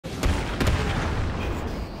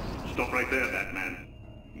Stop right there, Batman.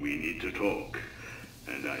 We need to talk.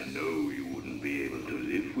 And I know you wouldn't be able to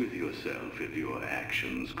live with yourself if your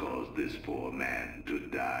actions caused this poor man to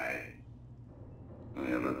die. I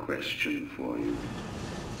have a question for you.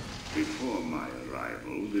 Before my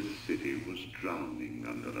arrival, this city was drowning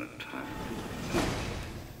under a tide of blood.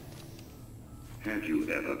 Have you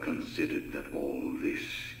ever considered that all this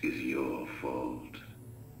is your fault?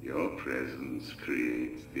 Your presence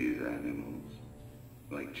creates these animals.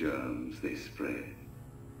 Like germs, they spread.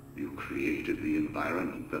 You created the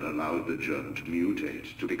environment that allowed the germ to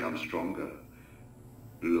mutate, to become stronger.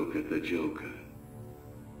 Look at the Joker.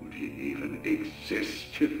 Would he even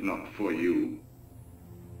exist if not for you?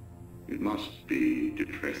 It must be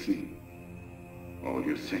depressing. All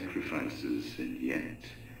your sacrifices, and yet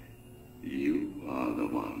you are the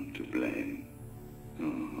one to blame.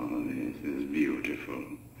 Oh, this is beautiful.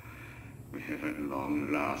 We have at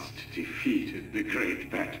long last defeated the great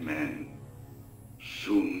Batman.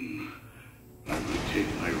 Soon, I will take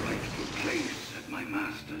my rightful place at my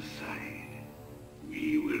master's side.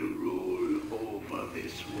 We will rule over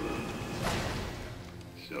this world.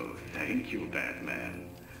 So thank you, Batman,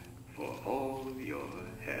 for all your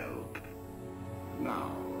help.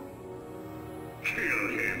 Now, kill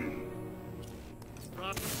him.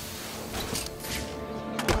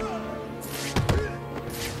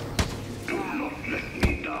 Do not let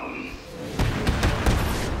me down.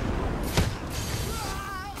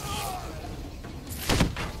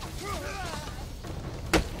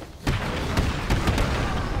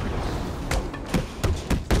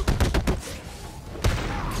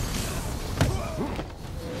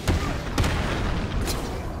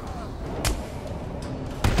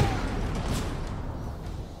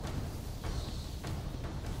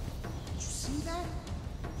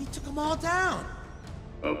 He took them all down.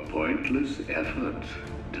 A pointless effort,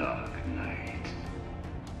 Dark Knight.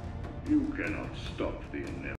 You cannot stop the inevitable.